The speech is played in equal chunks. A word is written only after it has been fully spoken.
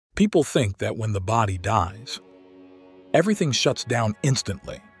People think that when the body dies, everything shuts down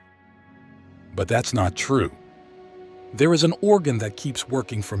instantly. But that's not true. There is an organ that keeps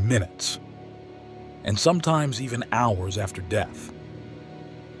working for minutes, and sometimes even hours after death.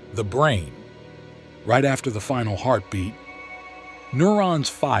 The brain. Right after the final heartbeat, neurons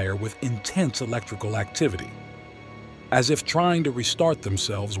fire with intense electrical activity, as if trying to restart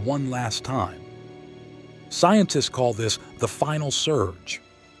themselves one last time. Scientists call this the final surge.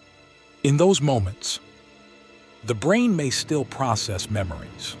 In those moments, the brain may still process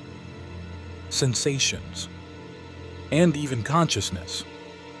memories, sensations, and even consciousness.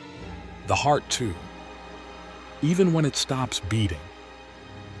 The heart, too. Even when it stops beating,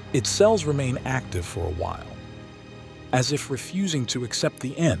 its cells remain active for a while, as if refusing to accept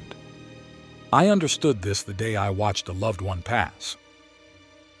the end. I understood this the day I watched a loved one pass.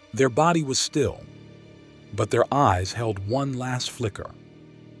 Their body was still, but their eyes held one last flicker,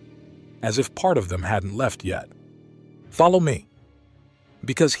 as if part of them hadn't left yet. Follow me,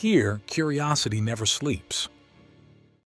 because here, curiosity never sleeps.